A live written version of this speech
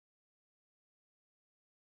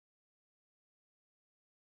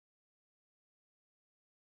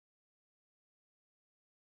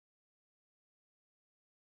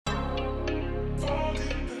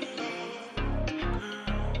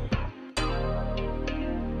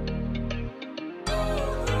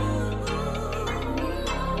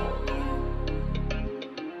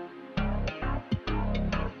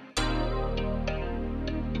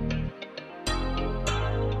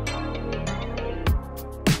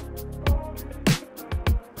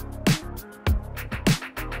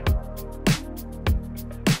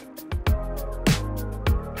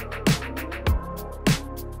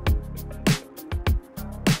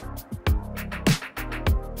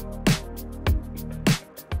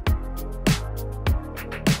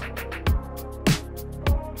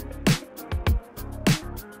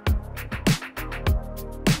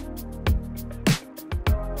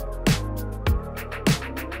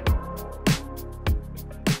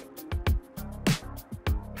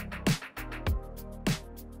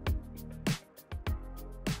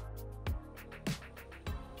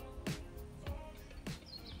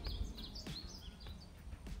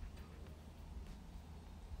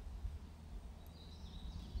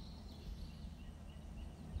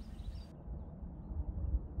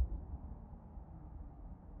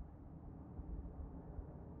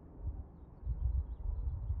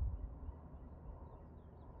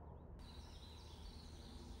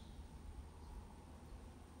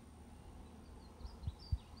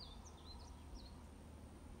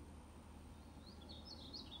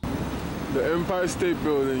the Empire State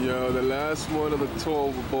Building, yo. The last one of the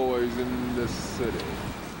 12 boys in the city.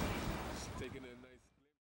 Just taking a nice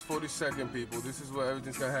 42nd, people. This is where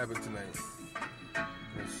everything's gonna happen tonight.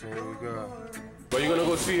 Let's see what we got. What are you gonna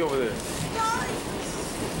go see over there?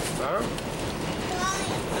 Huh?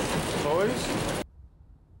 Toys?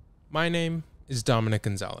 My name is Dominic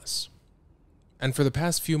Gonzalez. And for the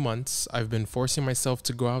past few months, I've been forcing myself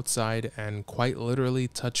to go outside and quite literally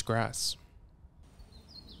touch grass.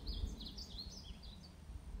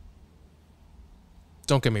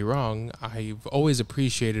 Don't get me wrong, I've always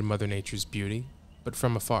appreciated Mother Nature's beauty, but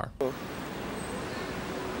from afar.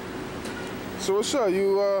 So what's up?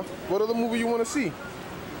 What other movie you want to see?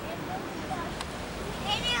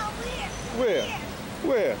 Where?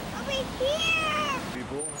 Where? Over here!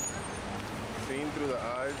 People, seen through the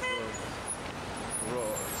eyes of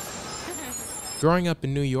Ross. Growing up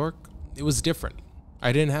in New York, it was different.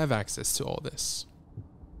 I didn't have access to all this.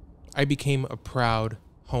 I became a proud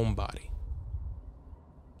homebody.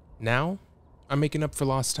 Now, I'm making up for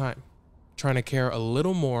lost time, trying to care a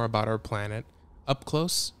little more about our planet, up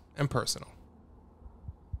close and personal.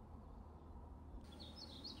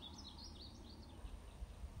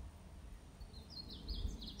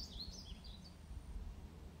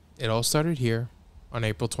 It all started here on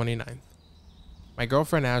April 29th. My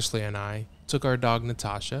girlfriend Ashley and I took our dog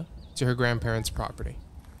Natasha to her grandparents' property.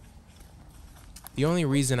 The only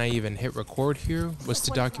reason I even hit record here was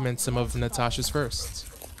to document some of Natasha's firsts,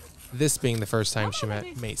 this being the first time she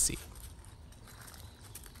met Macy.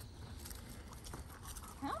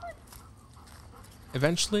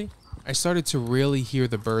 Eventually, I started to really hear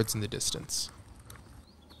the birds in the distance.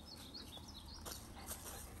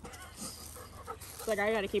 Like,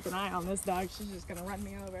 I gotta keep an eye on this dog. She's just gonna run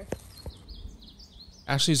me over.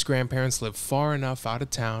 Ashley's grandparents live far enough out of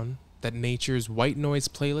town that nature's white noise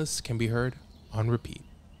playlist can be heard on repeat.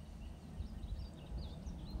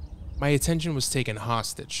 My attention was taken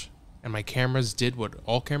hostage, and my cameras did what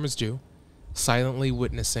all cameras do, silently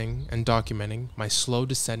witnessing and documenting my slow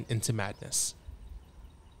descent into madness.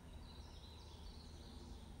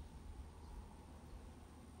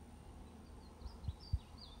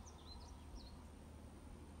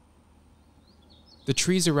 The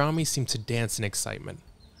trees around me seemed to dance in excitement,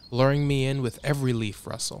 luring me in with every leaf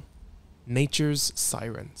rustle. Nature's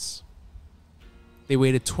sirens. They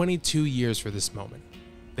waited 22 years for this moment.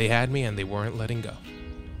 They had me and they weren't letting go.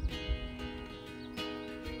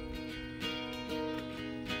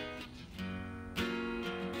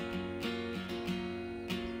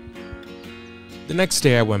 The next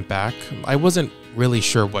day I went back. I wasn't really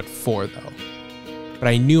sure what for though, but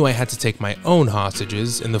I knew I had to take my own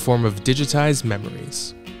hostages in the form of digitized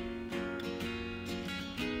memories.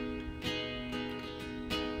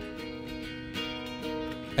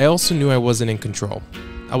 I also knew I wasn't in control.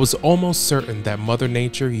 I was almost certain that Mother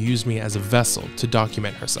Nature used me as a vessel to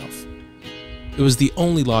document herself. It was the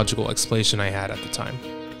only logical explanation I had at the time.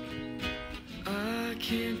 I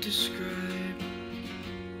can't describe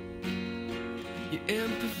your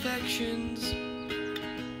imperfections,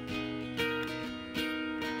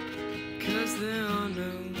 'cause there are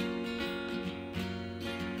no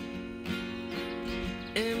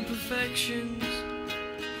imperfections.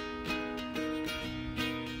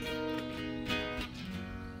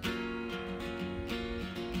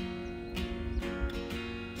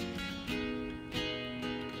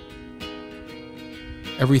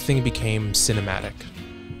 Everything became cinematic.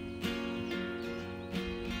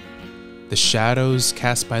 The shadows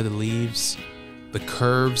cast by the leaves, the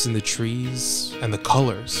curves in the trees, and the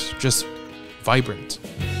colors, just vibrant.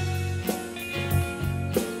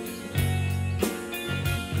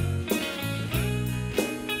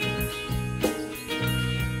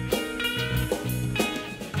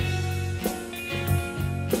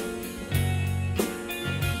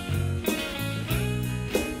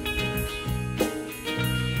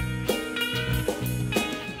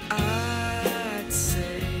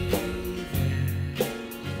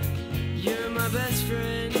 Best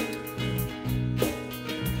friend,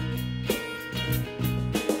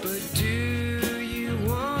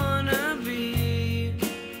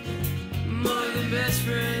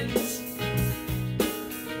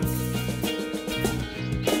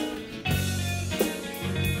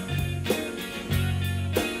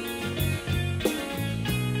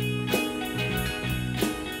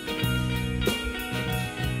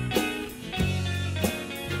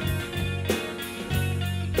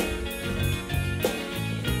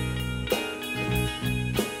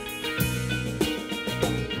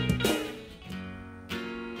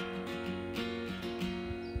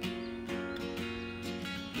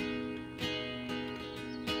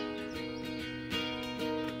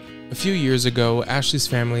 few years ago, Ashley's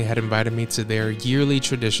family had invited me to their yearly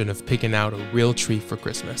tradition of picking out a real tree for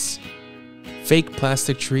Christmas. Fake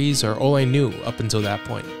plastic trees are all I knew up until that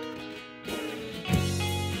point.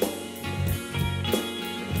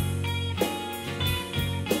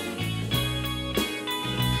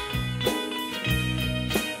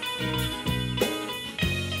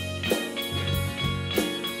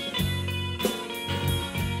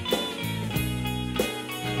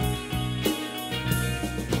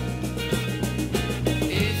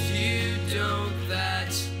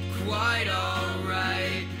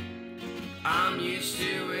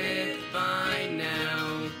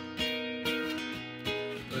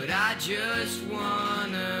 I just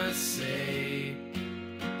wanna say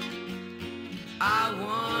I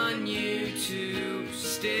want you to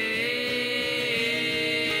stay.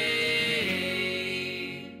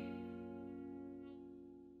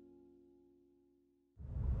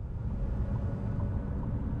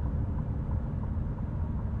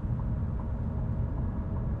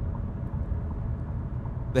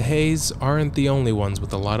 The Hayes aren't the only ones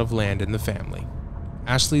with a lot of land in the family.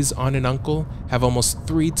 Ashley's aunt and uncle have almost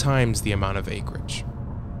 3 times the amount of acreage.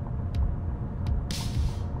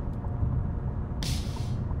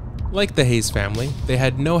 Like the Hayes family, they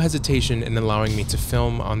had no hesitation in allowing me to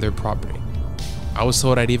film on their property. I was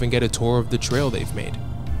told I'd even get a tour of the trail they've made.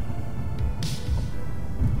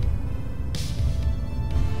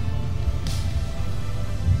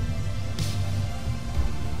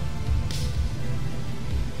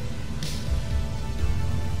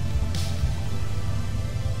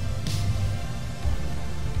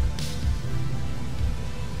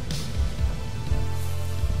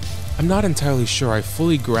 I'm not entirely sure I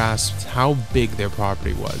fully grasped how big their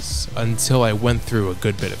property was until I went through a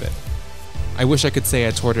good bit of it. I wish I could say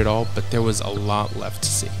I toured it all, but there was a lot left to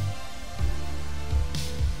see.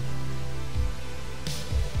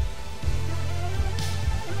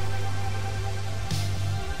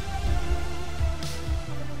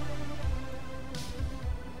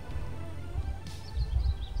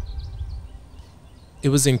 It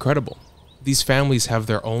was incredible. These families have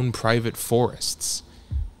their own private forests.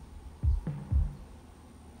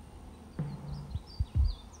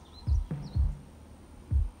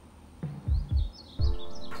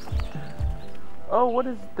 Oh, what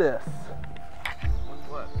is this?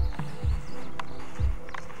 What?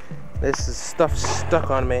 This is stuff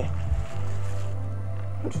stuck on me.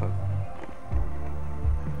 Which one?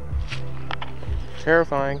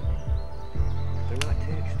 Terrifying. They're not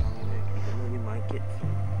too strong, even though you might get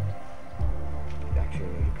some. Actually,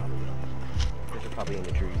 no, you probably will. Because they're probably in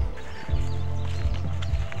the trees.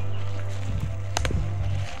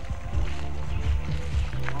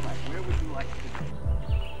 Alright, where would you like to go?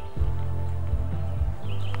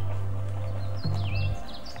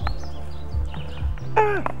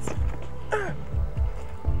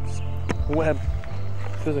 Web.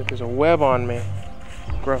 Feels like there's a web on me.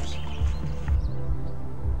 Gross.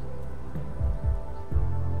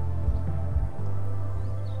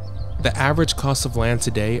 The average cost of land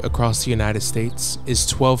today across the United States is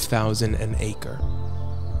 $12,000 an acre.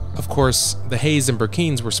 Of course, the Hayes and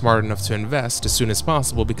Burkines were smart enough to invest as soon as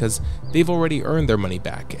possible because they've already earned their money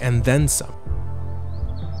back and then some.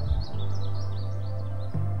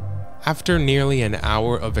 After nearly an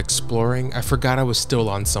hour of exploring, I forgot I was still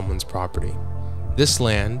on someone's property. This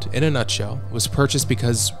land, in a nutshell, was purchased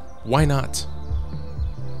because why not?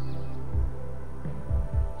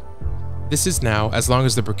 This is now, as long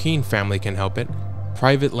as the Burkine family can help it,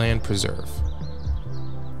 private land preserve.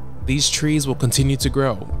 These trees will continue to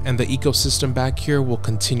grow, and the ecosystem back here will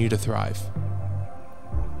continue to thrive.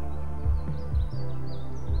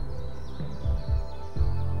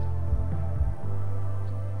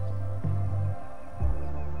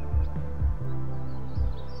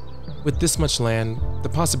 With this much land, the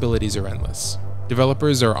possibilities are endless.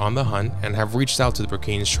 Developers are on the hunt and have reached out to the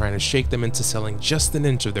Burkines trying to shake them into selling just an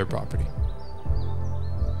inch of their property.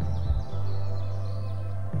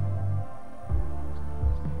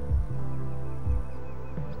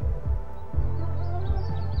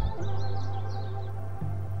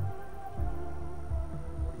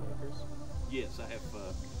 Yes, I have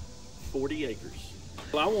 40 acres.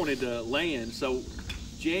 Well, I wanted land, so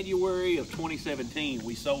January of 2017,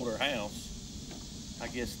 we sold our house. I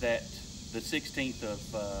guess that the 16th of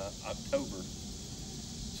October.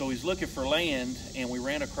 So he's looking for land, and we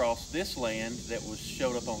ran across this land that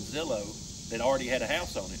showed up on Zillow that already had a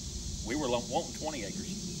house on it. We were wanting 20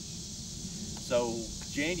 acres. So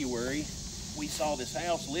January, we saw this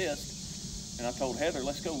house list, and I told Heather,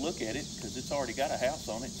 let's go look at it because it's already got a house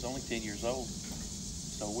on it. It's only 10 years old.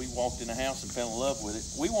 So we walked in the house and fell in love with it.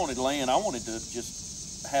 We wanted land. I wanted to just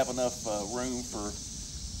have enough room for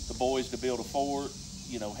the boys to build a fort,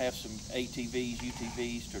 you know, have some ATVs,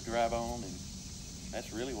 UTVs to drive on, and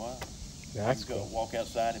that's really why. That's go cool. walk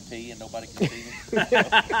outside and pee and nobody can see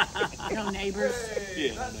me. No neighbors.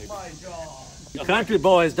 Yeah, no neighbors. Country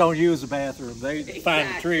boys don't use the bathroom. They find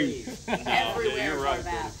a tree. Everywhere's you're right, our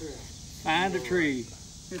bathroom. Find a tree.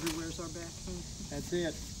 Everywhere's our bathroom. That's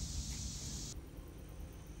it.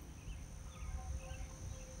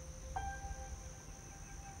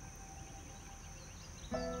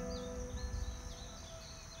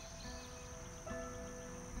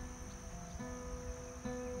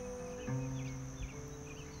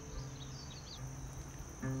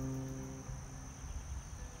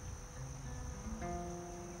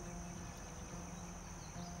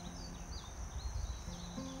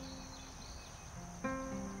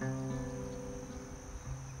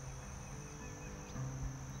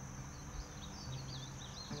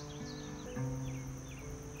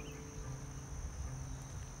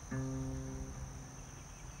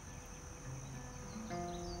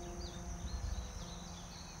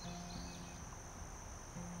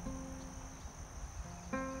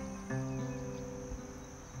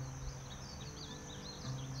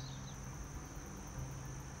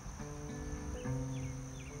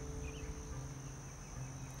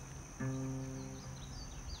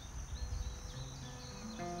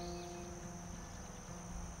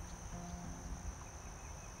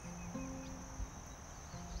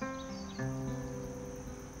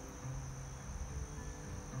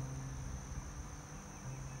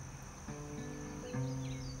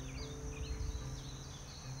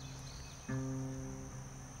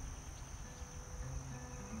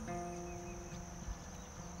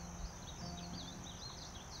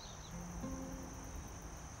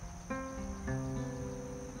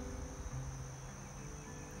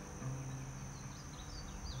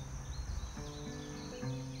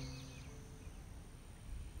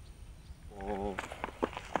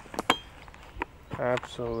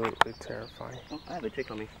 Absolutely terrifying. Oh, I have a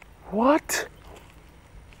tick on me. What?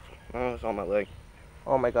 Oh, it's on my leg.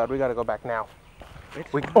 Oh my God, we gotta go back now. It's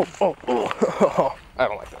Oh. I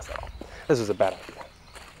don't like this at all. This is a bad idea.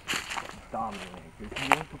 Dominic, if you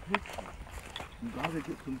want the picture, you gotta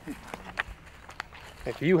get some pictures.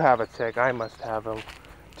 If you have a tick, I must have them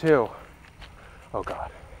too. Oh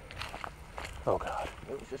God. Oh God.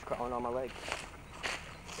 It was just crawling on my leg.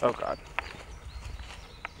 Oh God.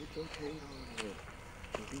 It's okay, Dominic.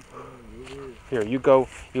 It'll be fine. Here, you go,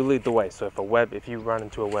 you lead the way. So if you run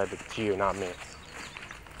into a web, it's you, not me.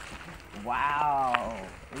 Wow.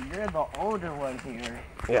 You're the older one here.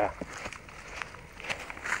 Yeah.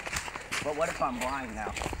 But what if I'm blind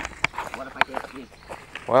now? What if I can't see?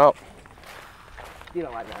 Well, You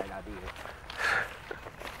know I might not be here.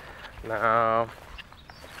 no.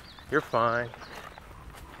 You're fine.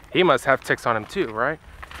 He must have ticks on him too, right?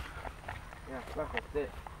 Yeah, look, that's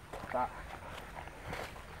it. Stop.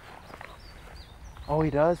 Oh, he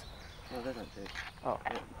does? No, that's not it. Oh.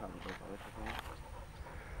 Yeah, probably goes on this one.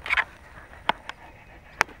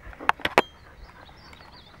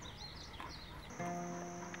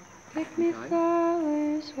 Pick me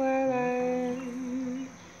flowers where I'm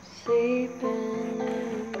sleeping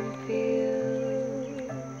in the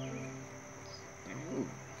field.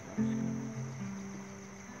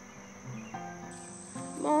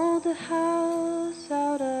 Mold a house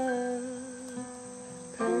out of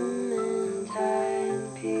clementine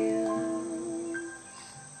peels.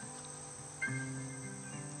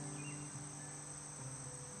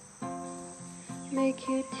 Make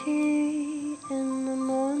your tea in the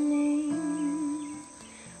morning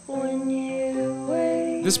when you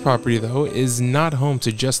wake. This property, though, is not home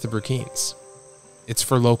to just the Burkines. It's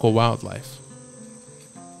for local wildlife.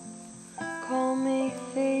 Call me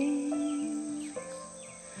things,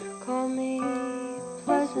 call me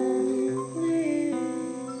pleasant news.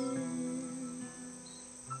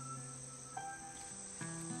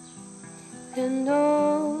 And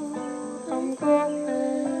oh, I'm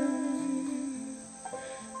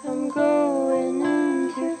going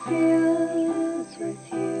into fields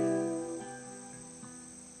with you.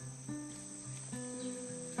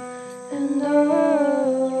 And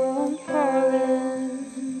oh, I'm falling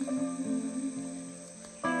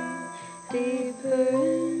deeper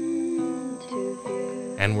into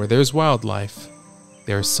view. And where there's wildlife,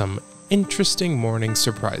 there's some interesting morning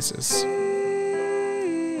surprises.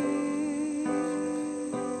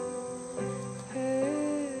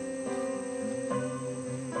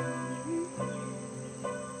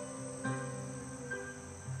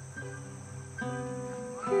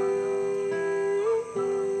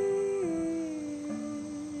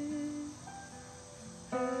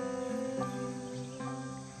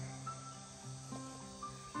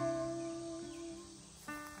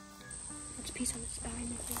 piece on its spine, I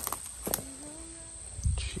think.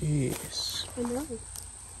 Jeez. I know.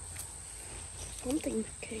 Something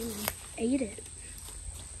came and ate it.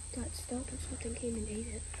 Got stuck and something came and ate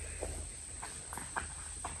it.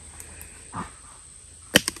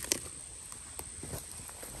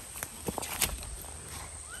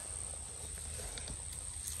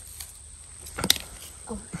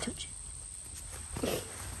 Oh, touch it.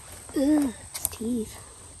 Ugh, its teeth.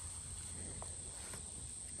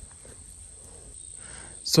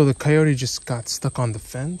 So the coyote just got stuck on the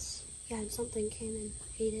fence? Yeah, and something came and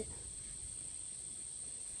ate it.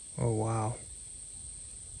 Oh, wow.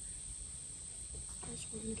 That's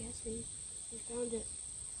what I'm guessing. We found it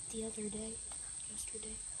the other day.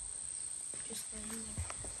 Yesterday. Just laying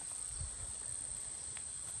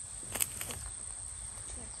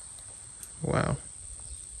there. Wow.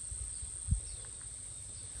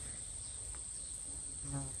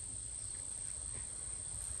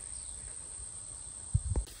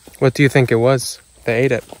 What do you think it was? They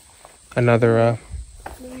ate it. Another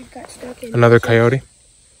Maybe it got stuck in another coyote?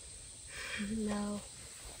 No.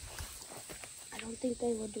 I don't think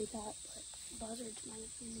they would do that, but buzzards might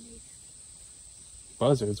have been made.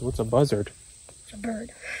 Buzzards? What's a buzzard? It's a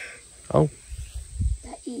bird. Oh.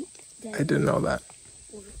 That eat dead. I didn't know that.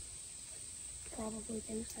 Or probably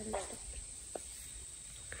things that are stuck.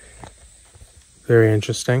 Very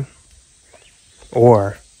interesting.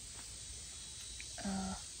 Or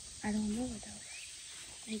I don't know what that was.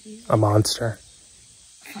 Maybe a monster.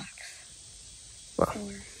 a fox. Well. Or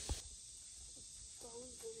bones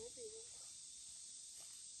and everything.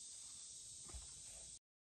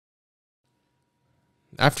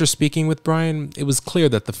 After speaking with Brian, it was clear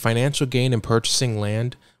that the financial gain in purchasing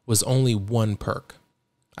land was only one perk.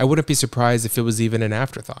 I wouldn't be surprised if it was even an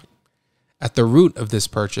afterthought. At the root of this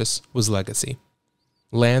purchase was legacy.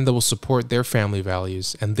 Land that will support their family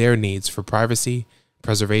values and their needs for privacy,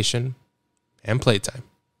 preservation, and playtime.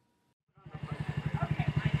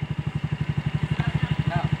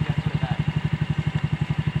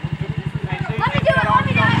 Let me do it. I know how to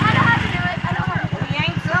do it. I know how to do it. We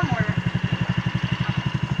ain't somewhere.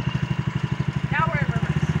 Now we're in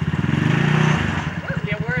reverse.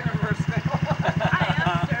 Yeah, we're in reverse now. I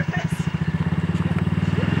am surface.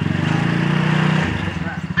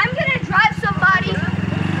 I'm gonna drive somebody.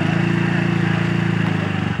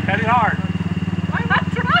 Cut it hard. I'm not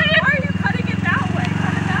trying. Why are you cutting it that way?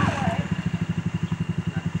 Cut it that way.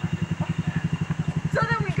 So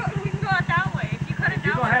then we can go out that way. If you cut it that way.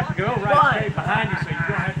 You're going to have to go right straight behind you, so you're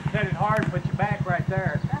going to have to cut it hard and put your back right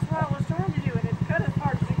there. That's what I was trying to do, and it's cut as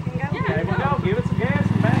hard as it can go. Yeah. There we go. Give it some gas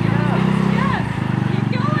and back it up. Yes.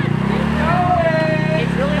 Keep going. Keep going.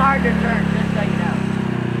 It's really hard to turn, just so you know.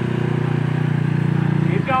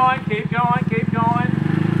 Keep going, keep going, keep going.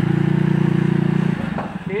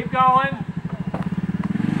 Keep going.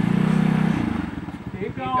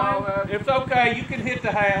 Keep going. It's okay, you can hit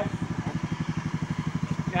the house.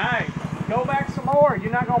 Hey, go back some more.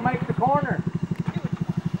 You're not going to make the corner.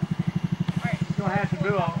 You're going to have to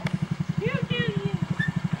do it.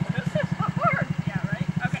 This is hard. Yeah, right?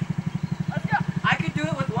 Okay. Let's go. I could do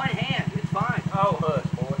it with one hand. It's fine. Oh, hush,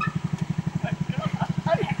 boy. Okay.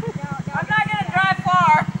 I'm not going to drive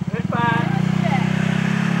far. It's fine.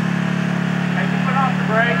 Hey, you put off the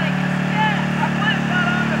brake. Yeah, I put it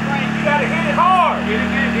on the brake. You got to hit it hard. Give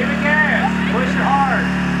it gas. Push it hard.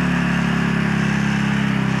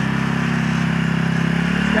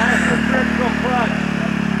 It's got a centrifugal clutch.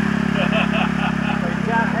 So you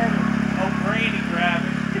got to have it. Oh, Granny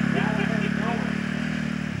driving.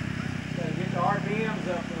 So get the RPMs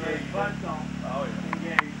up there. Clutch on. Oh,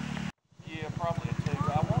 yeah. Engage. Yeah, probably a two.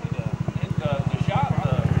 I wanted the shot.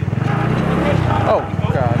 Oh,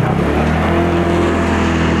 God.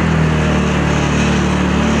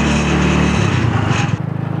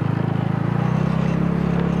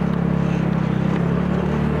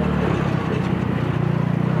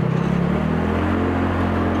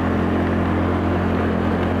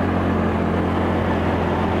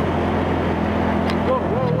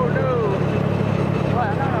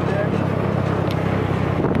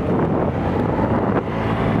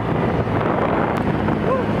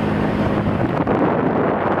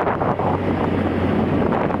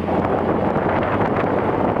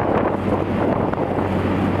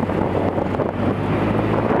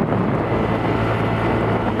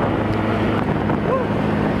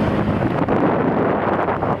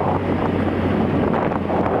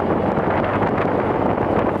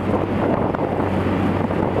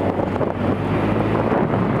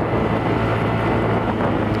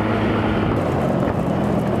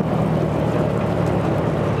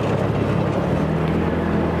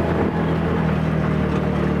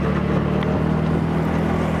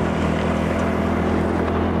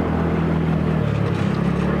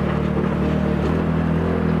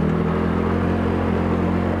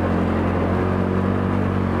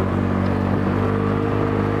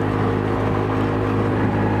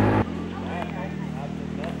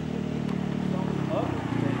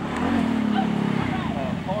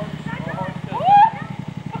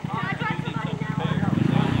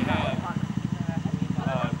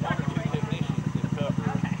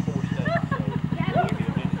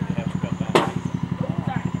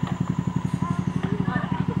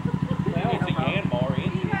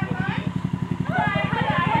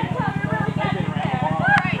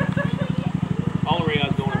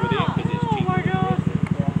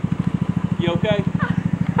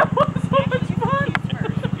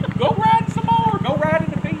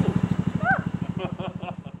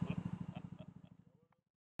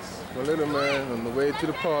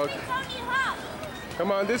 park.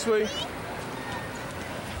 Come on, this way.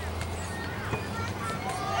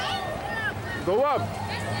 Go up.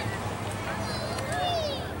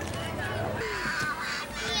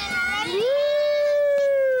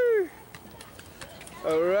 Woo!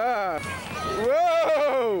 All right.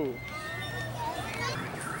 Whoa!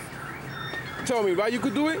 Tell me, why you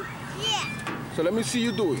could do it? Yeah. So let me see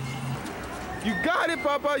you do it. You got it,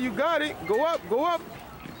 Papa. You got it. Go up. Go up.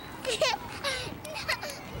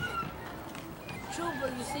 True,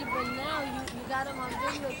 but you see, but now you got him on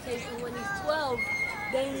videotape, and when he's 12,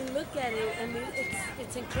 then you look at it, I mean,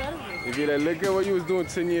 it's incredible. You get that look at what you was doing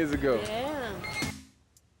 10 years ago. Yeah.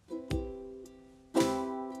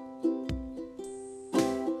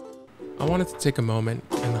 I wanted to take a moment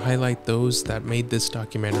and highlight those that made this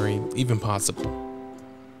documentary even possible.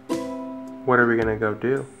 What are we gonna go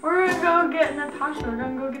do? We're gonna go get Natasha. We're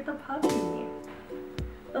gonna go get the puppy.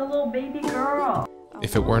 The little baby girl.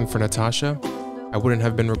 If it weren't for Natasha, I wouldn't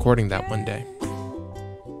have been recording that one day.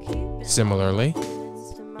 Similarly,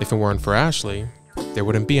 if it weren't for Ashley, there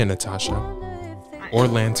wouldn't be a Natasha or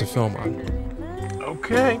land to film on.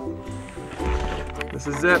 Okay. This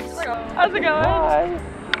is it. How's it going? Bye.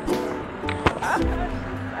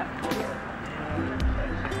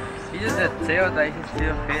 He just a tail that he's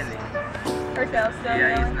still feeling. Her tail's still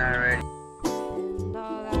Yeah, going? he's not ready.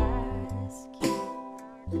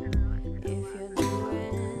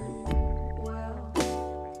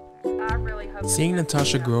 Seeing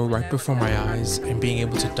Natasha grow right before my eyes and being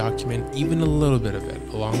able to document even a little bit of it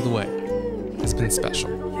along the way has been special.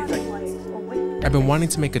 I've been wanting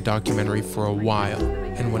to make a documentary for a while,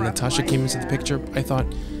 and when Natasha came into the picture, I thought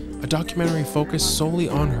a documentary focused solely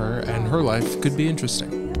on her and her life could be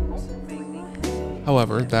interesting.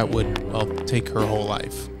 However, that would, well, take her whole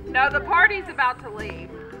life. No, the party's about to leave.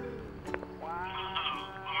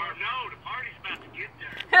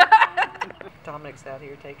 Dominic's out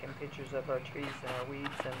here taking pictures of our trees and our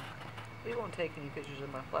weeds, and we won't take any pictures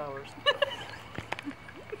of my flowers.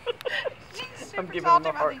 I'm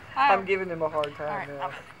giving him a hard time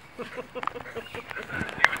now.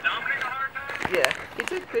 Yeah, he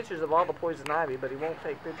took pictures of all the poison ivy, but he won't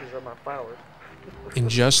take pictures of my flowers. In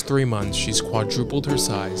just 3 months, she's quadrupled her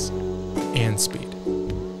size and speed.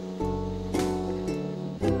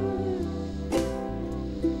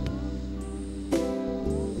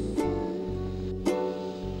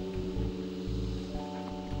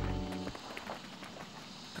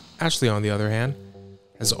 Ashley, on the other hand,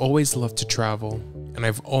 has always loved to travel, and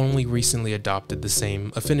I've only recently adopted the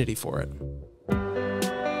same affinity for it.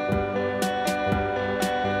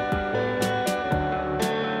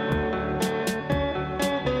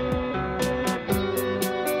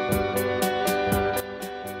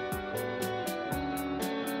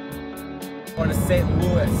 We're going to St.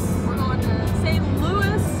 Louis. We're going to St.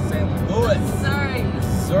 Louis. St. Louis. Sorry.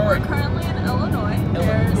 Sorry. We're currently in Illinois.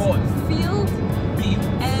 There's fields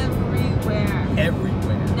everywhere.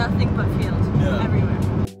 Everywhere. Nothing but fields. No. Everywhere.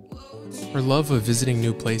 Her love of visiting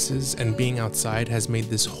new places and being outside has made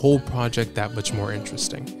this whole project that much more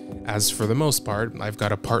interesting, as for the most part, I've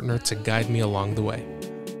got a partner to guide me along the way.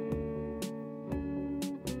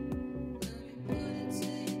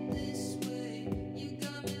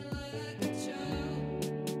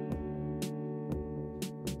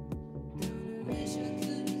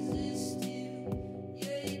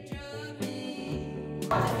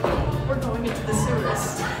 We're going into the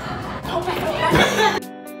sewers. Oh my God.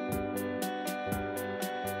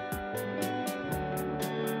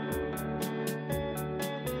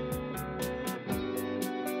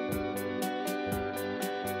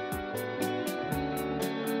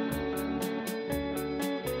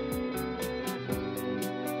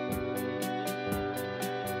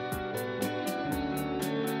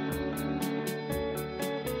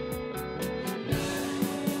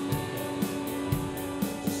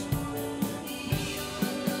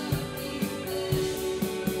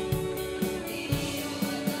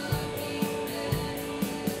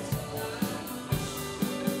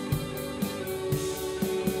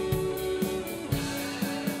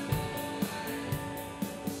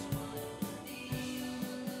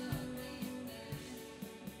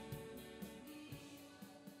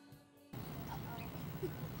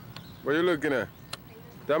 What are you looking at?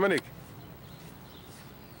 Dominic?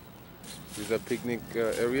 This is a picnic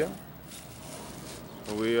area.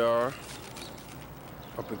 We are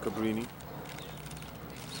up in Cabrini.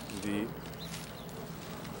 Indeed.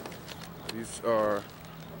 These are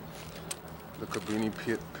the Cabrini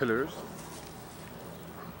pillars.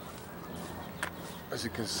 As you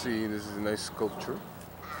can see, this is a nice sculpture.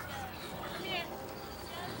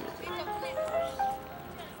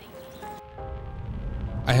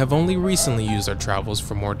 I have only recently used our travels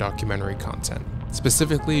for more documentary content,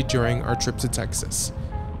 specifically during our trip to Texas.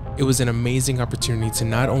 It was an amazing opportunity to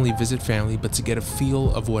not only visit family, but to get a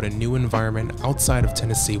feel of what a new environment outside of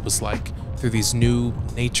Tennessee was like through these new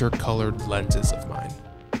nature-colored lenses of mine.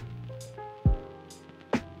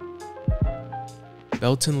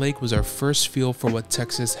 Belton Lake was our first feel for what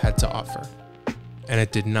Texas had to offer, and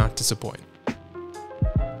it did not disappoint.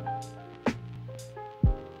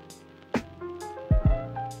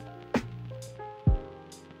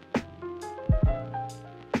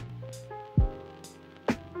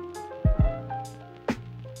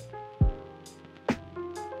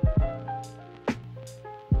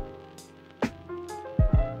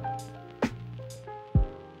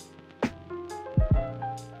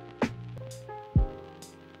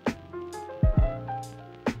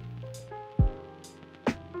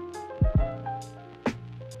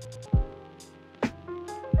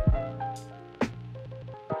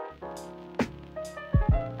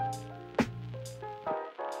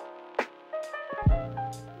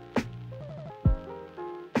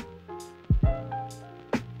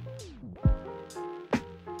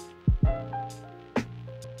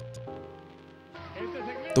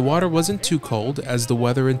 The water wasn't too cold, as the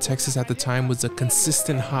weather in Texas at the time was a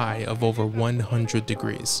consistent high of over 100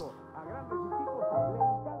 degrees.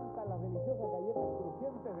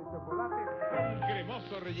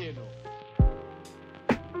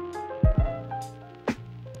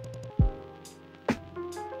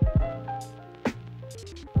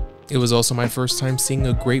 It was also my first time seeing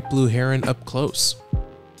a great blue heron up close.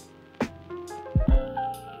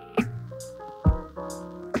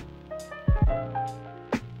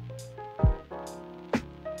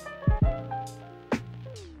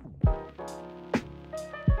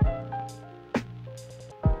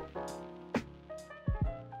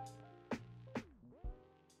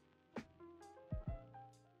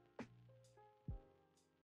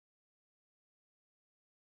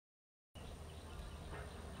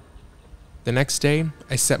 The next day,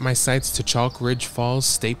 I set my sights to Chalk Ridge Falls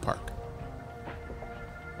State Park.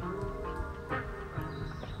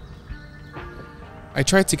 I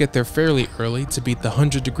tried to get there fairly early to beat the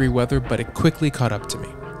 100-degree weather, but it quickly caught up to me.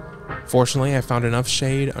 Fortunately, I found enough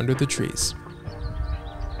shade under the trees.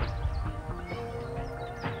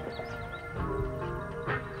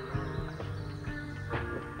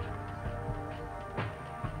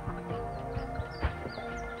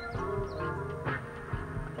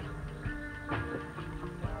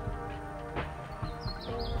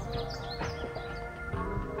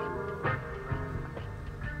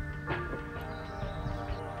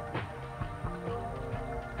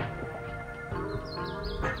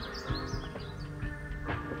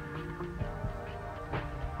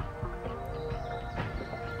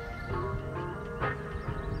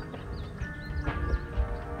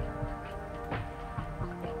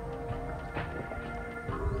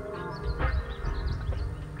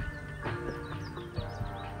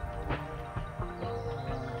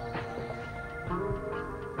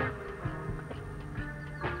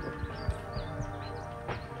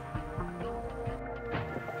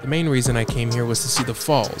 The main reason I came here was to see the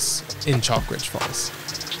falls in Chalk Ridge Falls,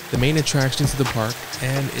 the main attraction to the park,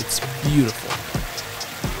 and it's beautiful.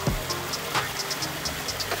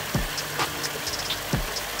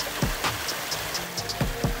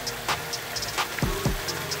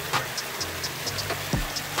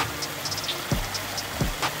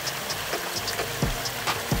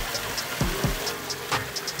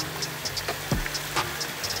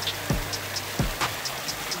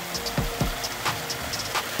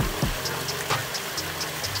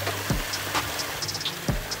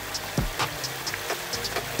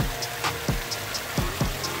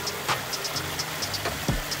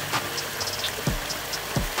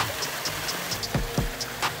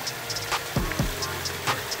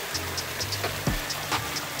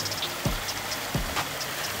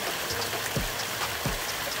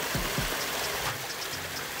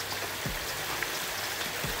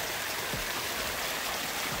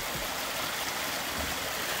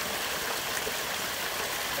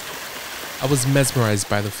 I was mesmerized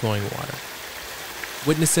by the flowing water.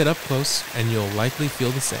 Witness it up close and you'll likely feel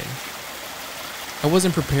the same. I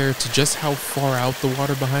wasn't prepared to just how far out the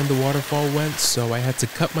water behind the waterfall went, so I had to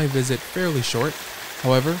cut my visit fairly short.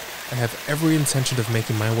 However, I have every intention of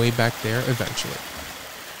making my way back there eventually.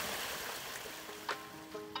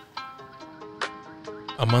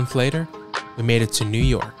 A month later, we made it to New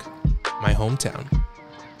York, my hometown.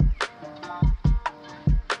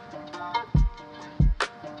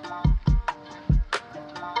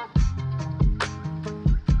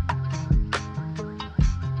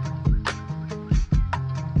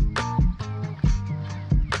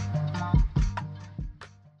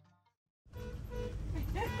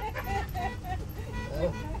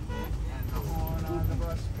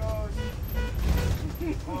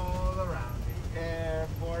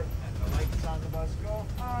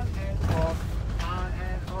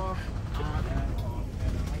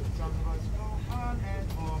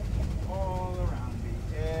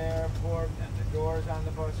 Doors on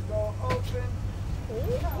the bus go open.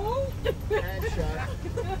 And shut.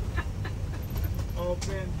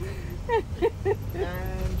 Open.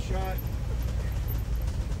 And shut.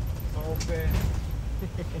 Open.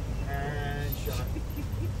 And shut.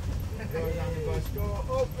 Doors on the bus go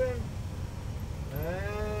open.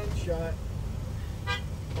 And shut.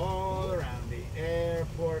 All around the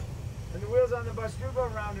airport. And the wheels on the bus do go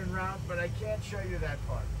round and round, but I can't show you that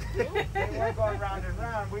part. If they weren't going round and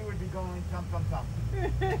round, we would be going thump, thump, thump.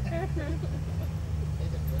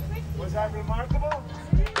 Was that remarkable?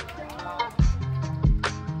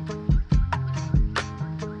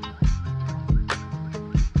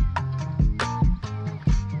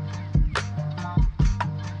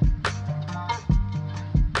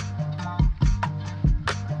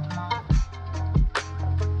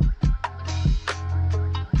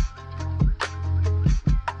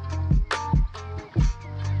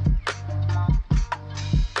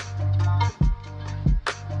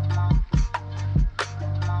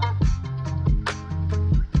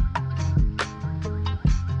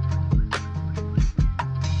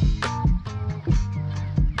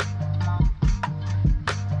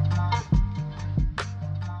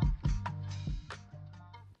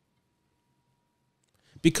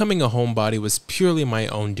 Becoming a homebody was purely my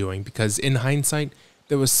own doing because in hindsight,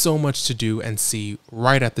 there was so much to do and see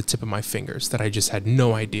right at the tip of my fingers that I just had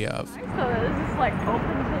no idea of. So it's just like open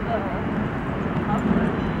to the cover.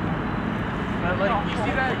 But like you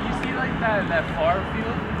see like that far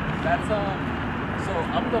field? That's so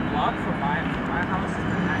up the block from my house is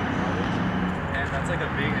Manhattan College, and that's like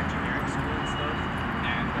a big engineering school and stuff.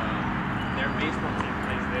 And their baseball team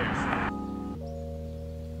plays there. So.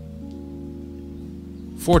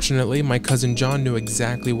 Fortunately, my cousin John knew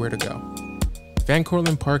exactly where to go. Van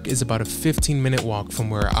Cortlandt Park is about a 15-minute walk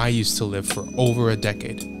from where I used to live for over a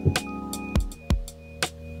decade.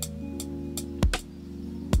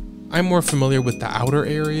 I'm more familiar with the outer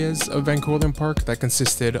areas of Van Cortlandt Park that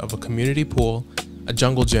consisted of a community pool, a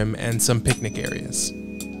jungle gym, and some picnic areas.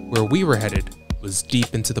 Where we were headed was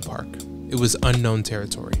deep into the park. It was unknown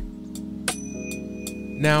territory.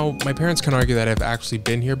 Now, my parents can argue that I've actually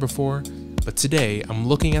been here before, but today I'm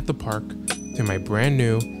looking at the park through my brand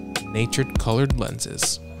new nature-colored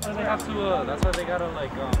lenses. That's why they have to. That's why they gotta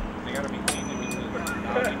they gotta be cleaned because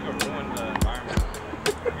I don't think you'll ruin the environment.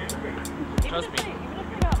 Trust me.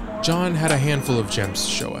 John had a handful of gems to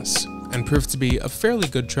show us and proved to be a fairly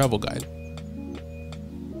good travel guide.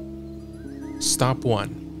 Stop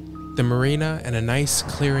 1: the marina and a nice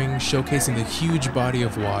clearing showcasing the huge body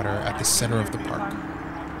of water at the center of the park.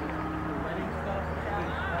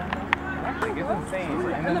 It's insane.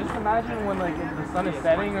 And then just imagine when like the sun is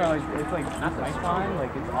setting or like it's like nighttime,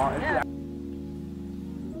 like it's all. It's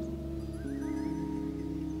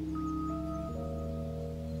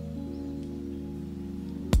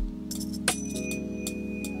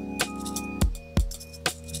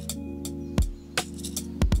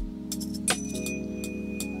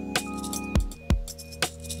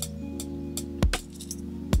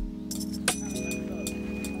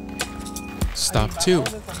Stop 2: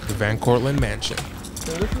 the Van Cortlandt Mansion.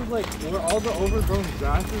 So this is like where all the overgrown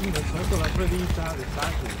grasses in the circle, that's where they used to have the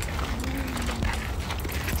statues.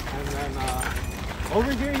 And then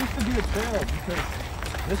over here used to be a trail because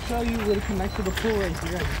this trail you would connect to the pool right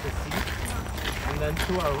here as you can see. And then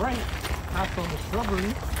to our right, past all the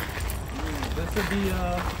shrubbery, this would be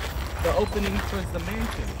the opening towards the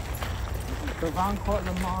mansion. The Van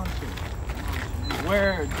Cortlandt Mansion.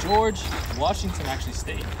 Where George Washington actually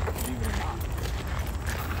stayed, believe it or not.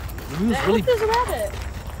 He was really... There's a rabbit.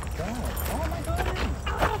 Oh my god.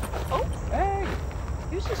 Oh, hey.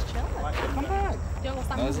 He was just chilling. Come back.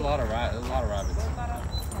 There's a lot of rabbits.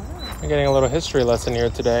 I'm getting a little history lesson here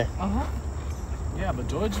today. Yeah, but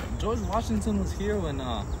George Washington was here when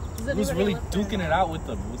he was really duking it out with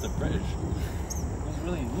the British. He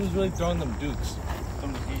was really throwing them dukes.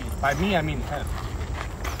 By me, I mean him.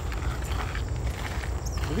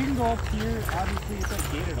 But we can go up here. Obviously, it's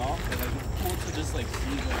like gated off, but like it's cool to just like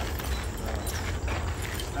see the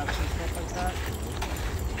steps and stuff like that.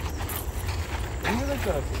 Isn't there like a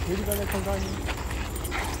security guard that comes out here?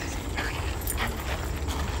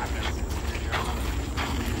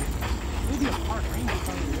 Maybe a park ranger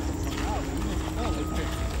coming out.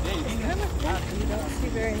 Yeah, you can. You don't see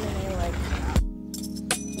very many like.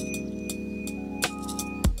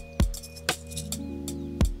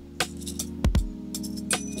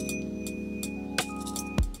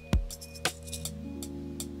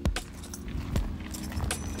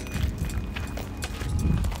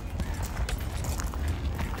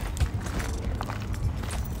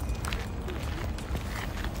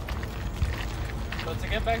 So to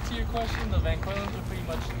get back to your question, the Van Cortlandts are pretty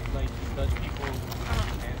much like Dutch people,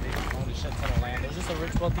 and they own a shit ton of land. They're just a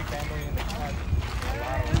rich, wealthy family, and they had a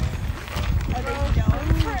lot of land. Are they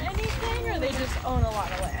known for anything, or they just own a lot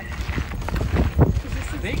of land?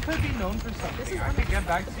 They could be known for something. I could get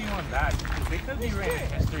back to you on that. Because they could be writing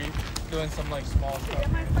history, doing some like small stuff.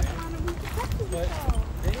 But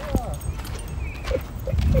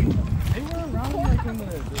they were around like in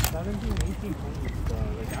the 17, 1800s.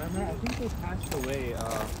 Like I remember, I think they passed away. I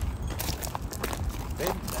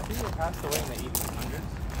think they passed away in the 1800s.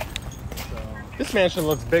 So This mansion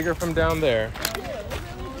looks bigger from down there.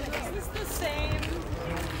 Is this the same?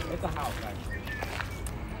 it's a house actually.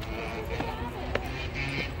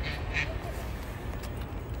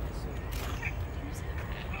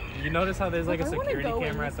 You notice how there's like a security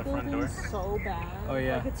camera at the front door? So bad. Oh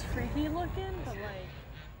yeah. Like it's freaky looking, but like.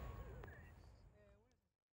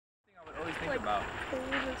 I would always think about.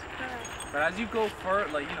 Holy crap. But as you go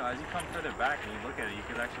further, like as you come further back and you look at it, you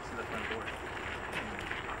can actually see the front door.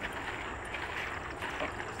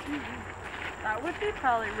 That would be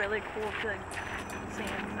probably really cool to like, see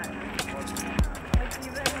inside. Like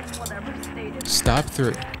even in whatever state it's Stop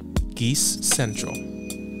 3. Geese Central.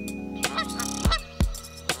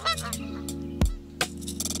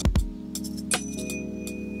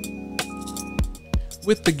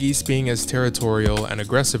 With the geese being as territorial and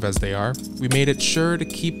aggressive as they are, we made it sure to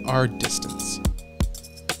keep our distance.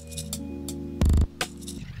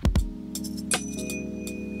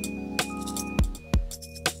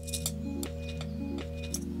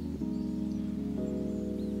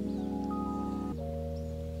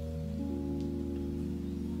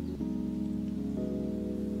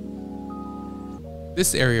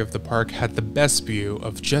 This area of the park had the best view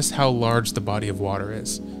of just how large the body of water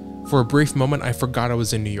is. For a brief moment, I forgot I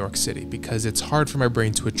was in New York City because it's hard for my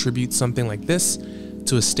brain to attribute something like this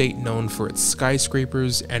to a state known for its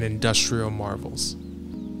skyscrapers and industrial marvels.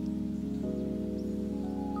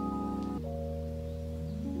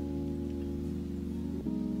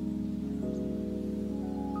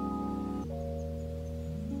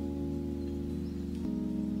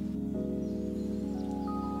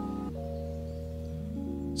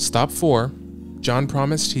 Stop 4. John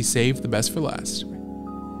promised he saved the best for last.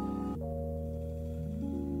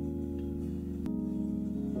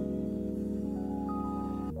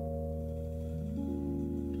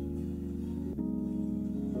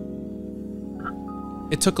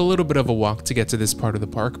 It took a little bit of a walk to get to this part of the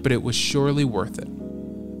park, but it was surely worth it.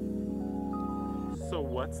 So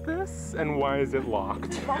what's this? And why is it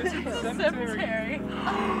locked? This is a cemetery.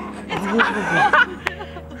 It's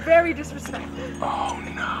very disrespectful. Oh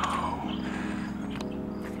no.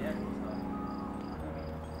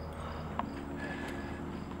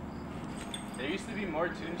 There used to be more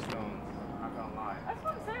tombstones, I'm not gonna lie. That's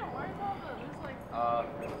what I'm saying. Why is all the there's like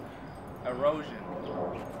Erosion.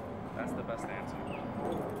 That's the best answer.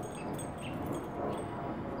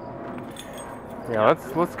 Yeah,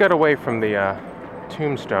 let's get away from the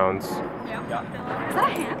tombstones. Yeah. Is that a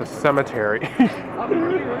hand? The cemetery. Up here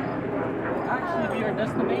will actually be our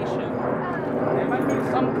destination. There might be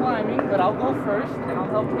some climbing, but I'll go first and I'll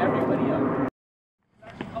help everybody up.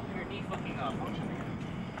 Actually helping your knee fucking up. Why don't you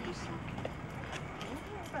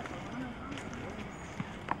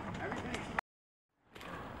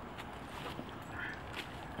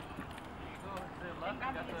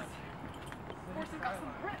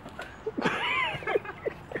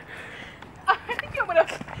I think I'm gonna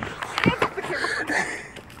stand up the camera.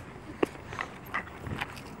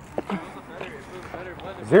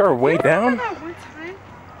 Is there a way down? That one time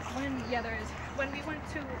when there is when we went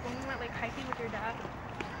like hiking with your dad.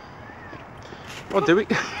 Well, did we?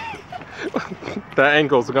 That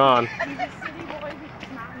angle's gone. We just city boys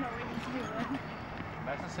not knowing what to do.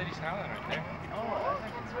 That's the city skyline right there. Oh,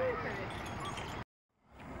 that's really pretty.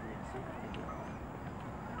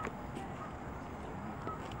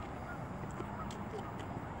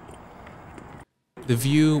 The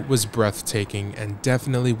view was breathtaking and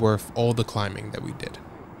definitely worth all the climbing that we did.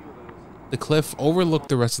 The cliff overlooked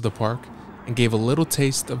the rest of the park and gave a little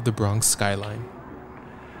taste of the Bronx skyline.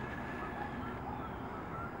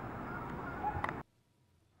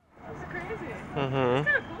 That's crazy. Mm-hmm. It's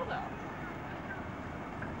kind of cool though.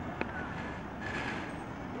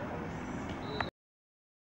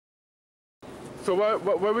 So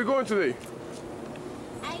where are we going today?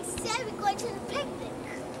 I said we're going to the picnic.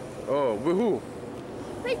 Oh, with who?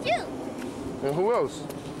 With you. And who else?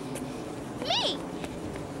 Me.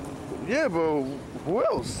 Yeah, but who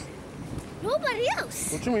else? Nobody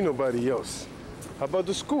else. What you mean nobody else? How about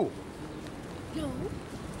the school? No.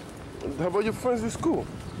 How about your friends at school?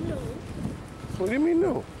 No. What do you mean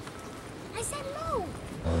no? I said no.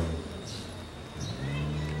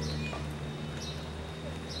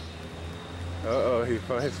 Uh-oh, he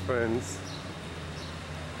found his friends.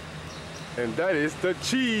 And that is the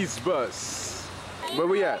cheese bus. Where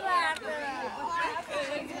we at?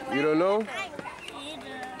 You don't know?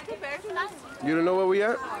 You don't know where we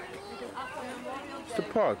at? It's the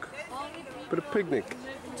park. For the picnic.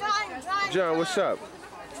 John, what's up?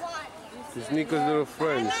 This is Nico's little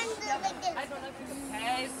friends.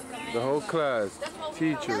 The whole class.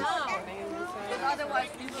 Teachers.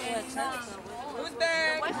 Who's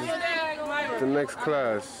there? The next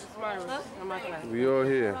class. We all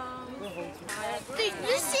here. Did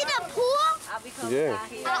you see the pool? Yeah.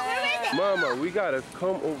 Where is it? Mama, we gotta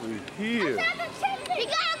come over here. We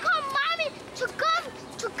gotta come, mommy, to come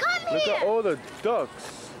Look here. at all the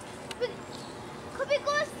ducks. Could we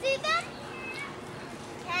go see them?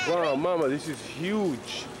 Wow, Mama, this is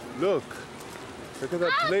huge. Look. Look at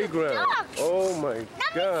that Oh, the playground. ducks. Oh my Let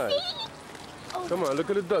God. me see. Oh, Come on, look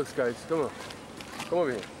at the ducks, guys. Come on. Come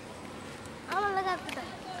over here. I want to look at the ducks.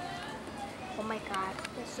 Oh my God,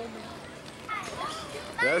 they're so big.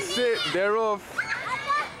 That's it. They're off.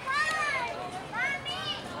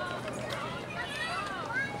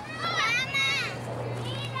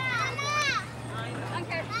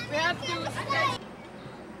 Okay, we have to.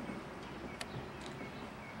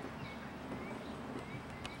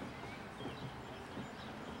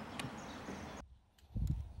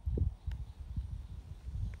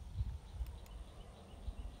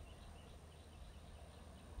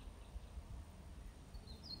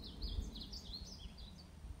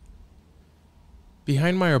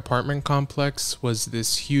 Behind my apartment complex was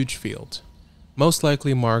this huge field, most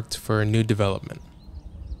likely marked for a new development.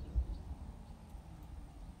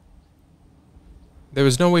 There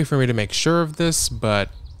was no way for me to make sure of this, but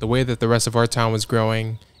the way that the rest of our town was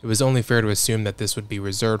growing, it was only fair to assume that this would be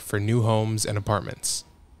reserved for new homes and apartments.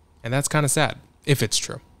 And that's kind of sad, if it's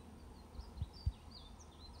true.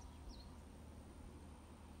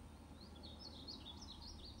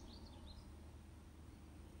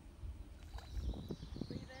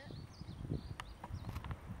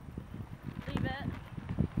 Leave it.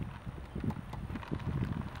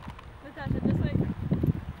 Natasha, this way.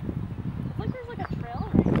 It's like there's like a trail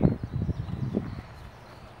right here.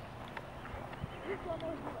 This is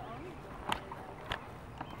almost the only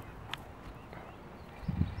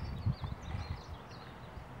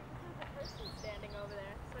There's a person standing over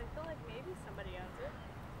there, so I feel like maybe somebody owns it.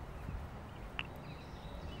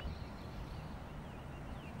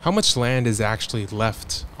 How much land is actually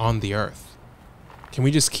left on the earth? Can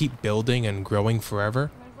we just keep building and growing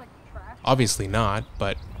forever? Obviously not,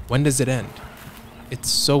 but when does it end? It's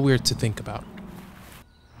so weird to think about.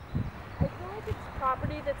 I feel like it's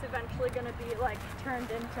property that's eventually going to be like turned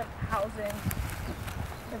into housing,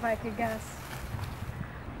 if I could guess.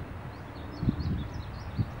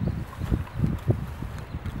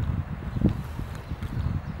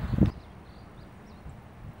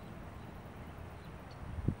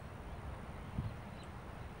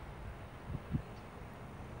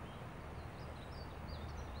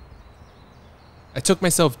 I took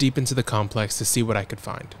myself deep into the complex to see what I could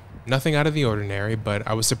find. Nothing out of the ordinary, but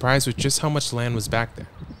I was surprised with just how much land was back there.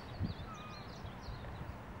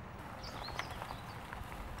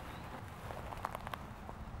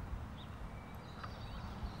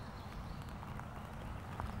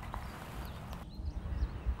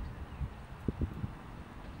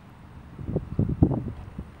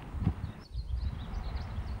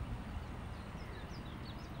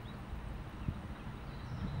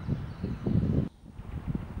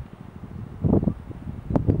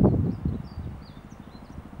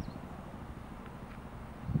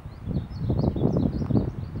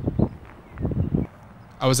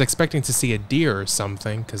 I was expecting to see a deer or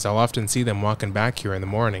something, because I'll often see them walking back here in the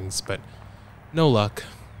mornings, but no luck.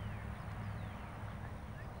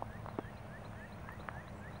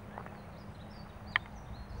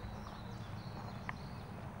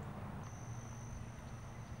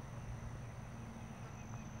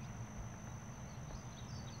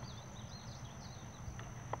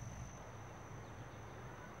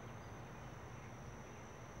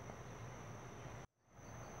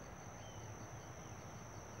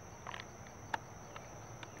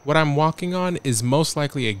 What I'm walking on is most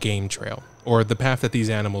likely a game trail, or the path that these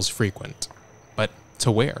animals frequent. But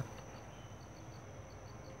to where?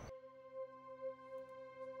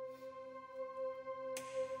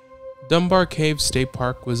 Dunbar Cave State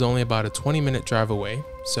Park was only about a 20-minute drive away,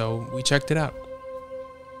 so we checked it out.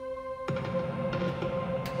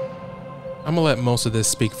 I'm gonna let most of this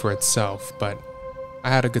speak for itself, but I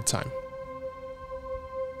had a good time.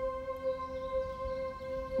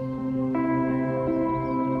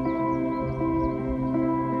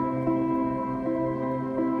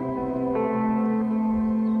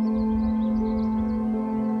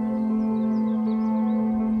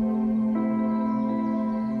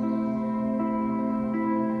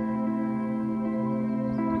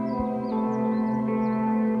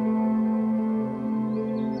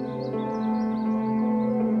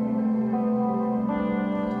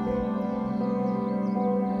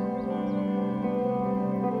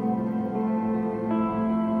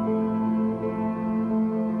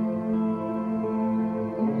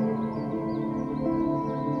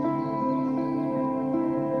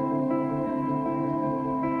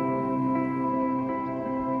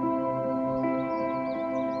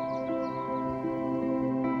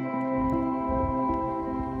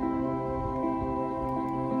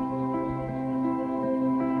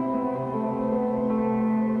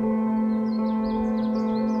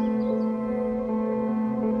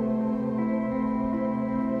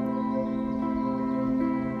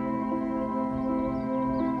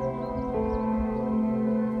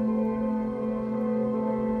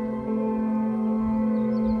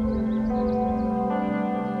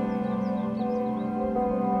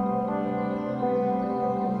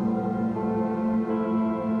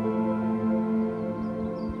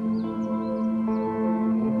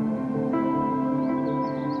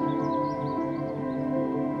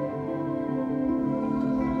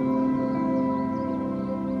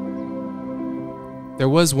 There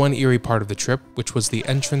was one eerie part of the trip, which was the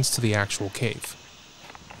entrance to the actual cave.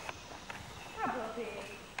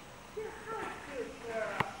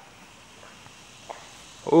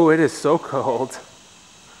 Oh, it is so cold.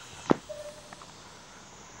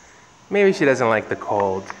 Maybe she doesn't like the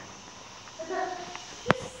cold.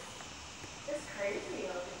 It's crazy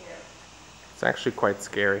over here. It's actually quite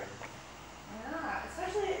scary. Yeah,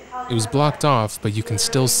 especially how It was blocked off, but you can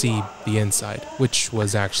still see the inside, which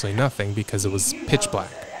was actually nothing because it was pitch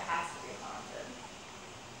black. it has to be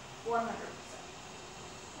haunted. 100%.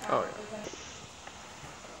 Oh, yeah.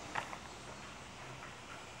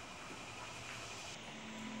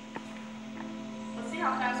 Let's see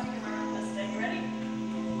how fast we can run up this thing. Ready?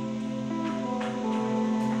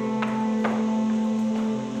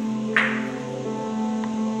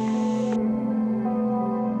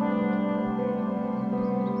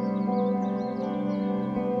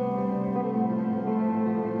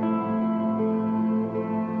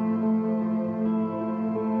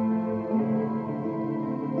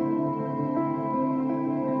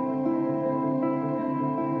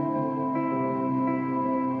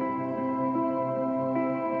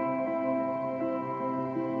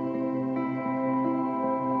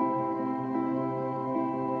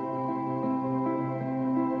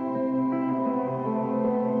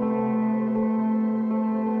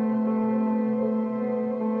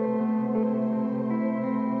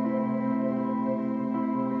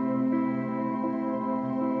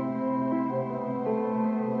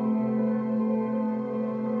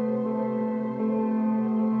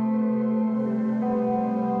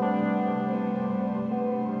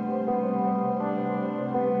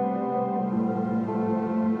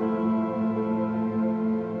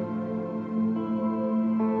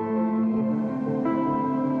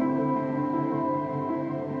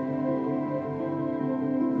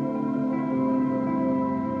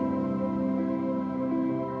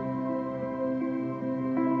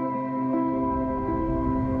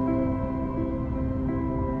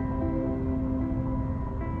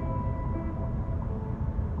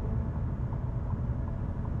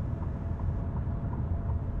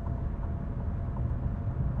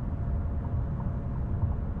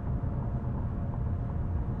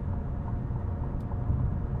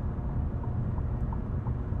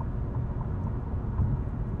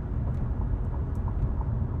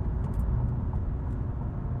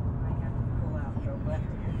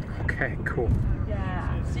 Okay, cool.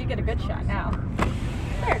 Yeah, so you get a good shot now.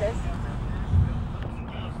 There it is.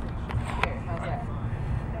 Here, how's that?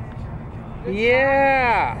 Good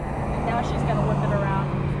Yeah! shot. Now she's gonna whip it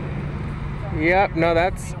around. Yep, no,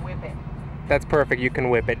 that's Whip it. that's perfect. You can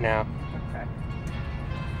whip it now. Okay.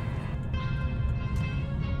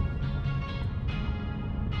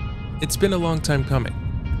 It's been a long time coming,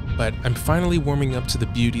 but I'm finally warming up to the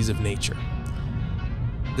beauties of nature.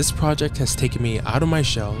 This project has taken me out of my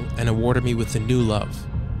shell and awarded me with a new love.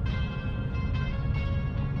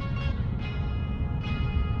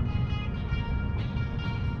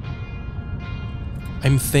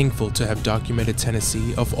 I'm thankful to have documented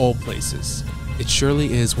Tennessee of all places. It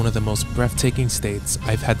surely is one of the most breathtaking states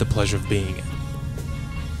I've had the pleasure of being in.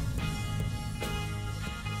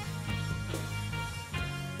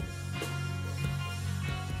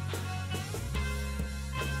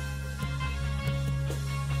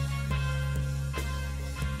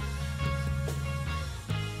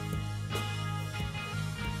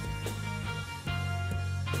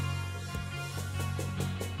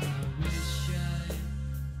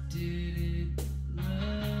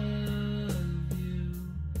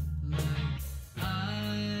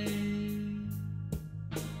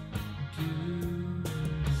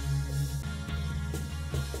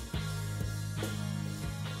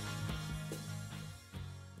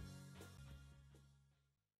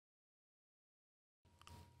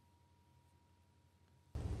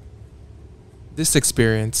 This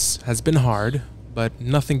experience has been hard, but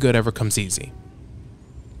nothing good ever comes easy.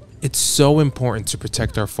 It's so important to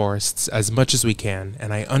protect our forests as much as we can,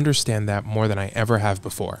 and I understand that more than I ever have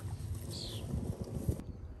before.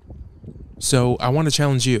 So I want to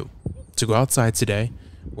challenge you to go outside today,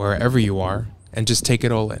 wherever you are, and just take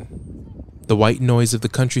it all in. The white noise of the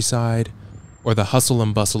countryside, or the hustle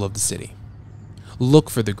and bustle of the city. Look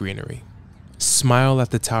for the greenery. Smile at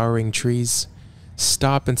the towering trees.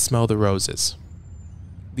 Stop and smell the roses.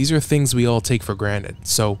 These are things we all take for granted,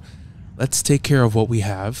 so let's take care of what we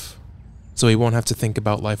have so we won't have to think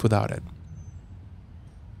about life without it.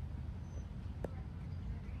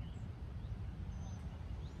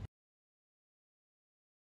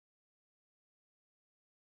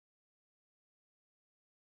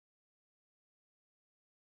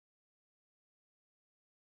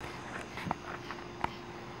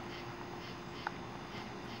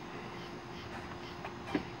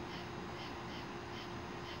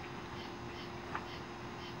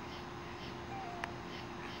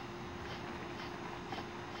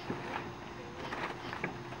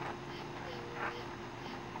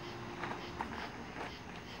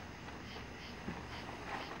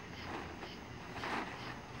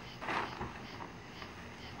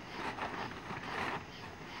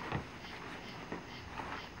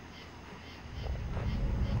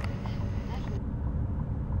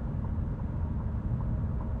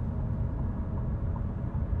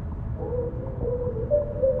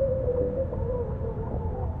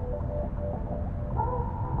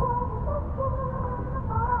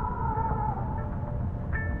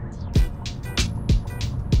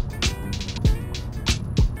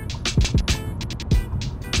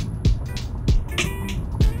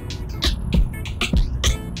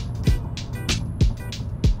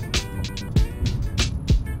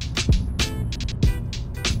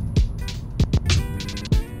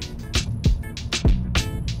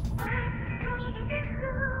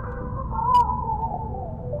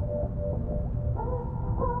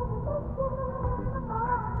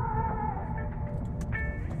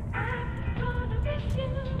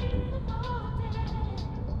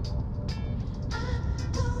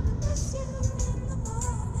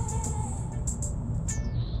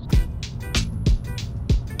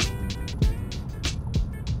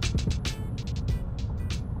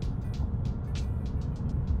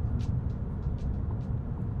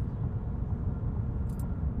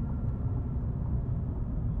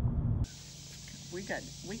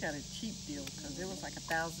 we got a cheap deal because it was like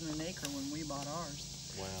 $1,000 an acre when we bought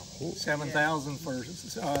ours. Wow. 7,000 for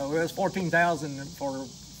well, it was 14,000 for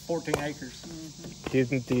 14 acres. Do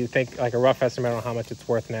you think like a rough estimate on how much it's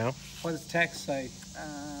worth now? What does tax say?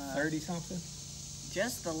 30 something?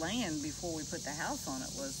 Just the land before we put the house on it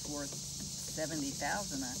was worth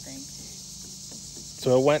 70,000, I think.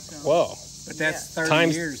 So it went, whoa. But that's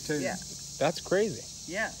 30 years too. Yeah. That's crazy.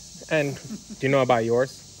 Yeah. And do you know about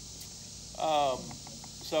yours?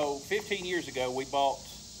 So 15 years ago, we bought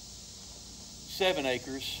 7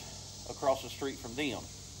 acres across the street from them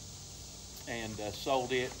and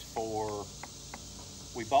sold it for,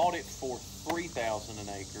 we bought it for $3,000 an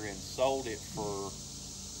acre and sold it for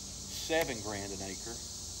 $7,000 an acre.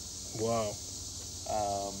 Wow.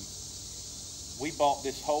 We bought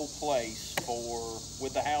this whole place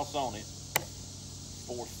with the house on it,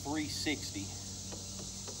 for $360,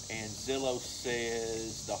 and Zillow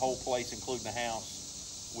says the whole place, including the house,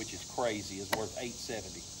 which is crazy, is worth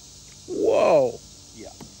 $870. Whoa.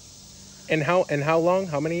 Yeah. And how long?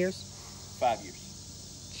 How many years? 5 years.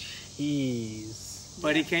 Jeez.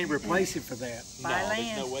 But he can't replace it for that. Buy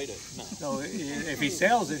land. There's no way to. No. So if he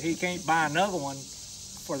sells it, he can't buy another one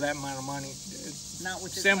for that amount of money. Not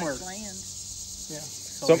with this similar much land. Yeah.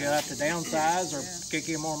 So he'll have to downsize or kick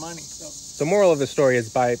in more money. So moral of the story is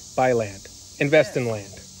buy land. Invest in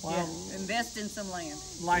land. Well, invest in some land.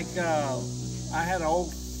 Like I had an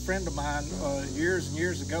old friend of mine years and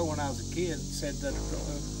years ago when I was a kid said that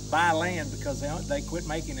buy land because they quit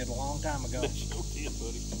making it a long time ago.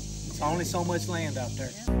 It's only so much land out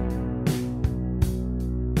there.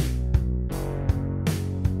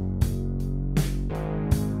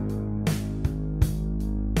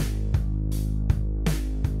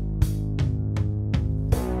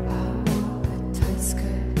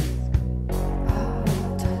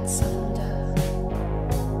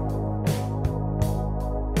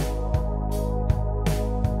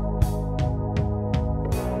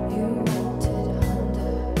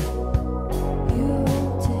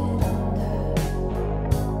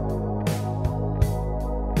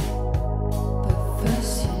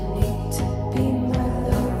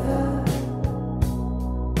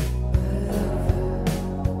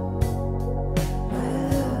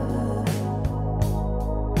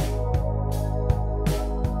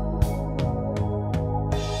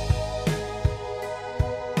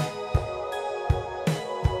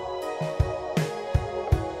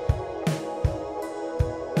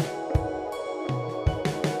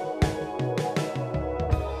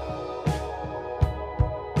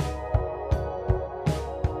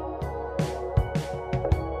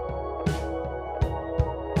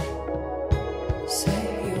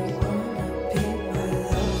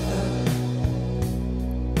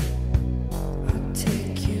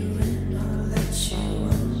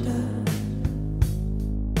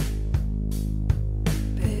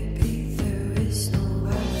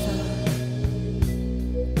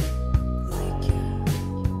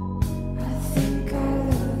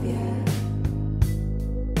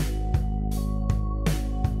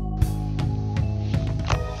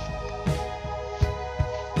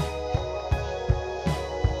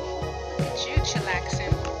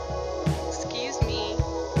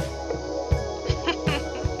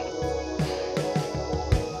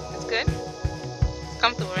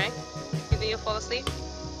 Comfortable, right? You think you'll fall asleep?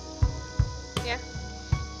 Yeah?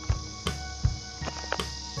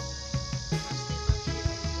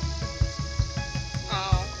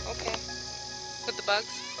 Oh, okay. With the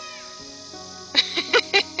bugs?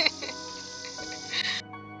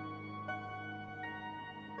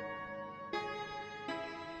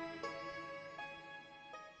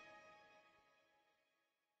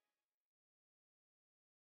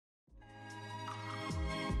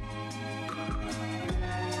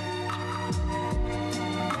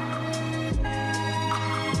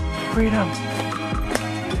 Freedom.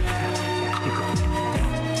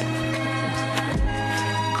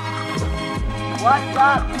 What's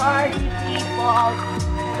up, party people?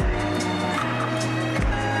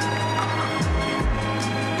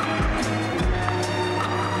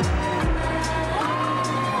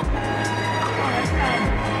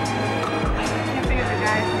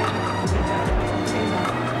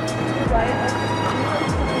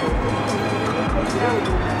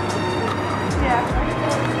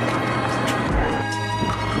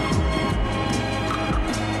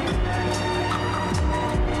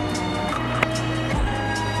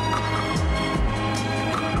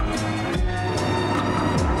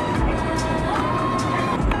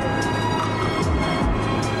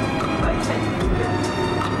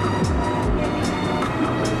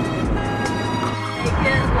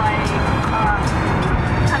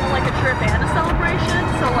 Kind of like a trip and a celebration.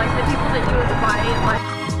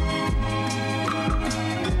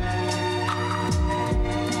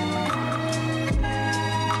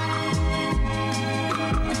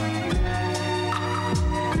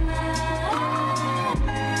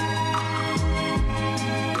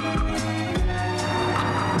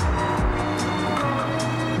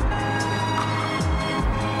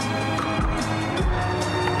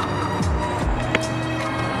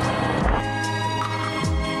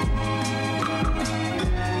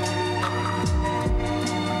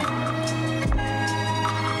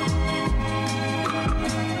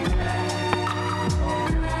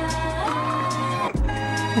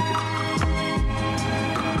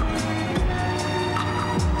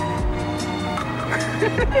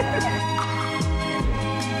 Bye.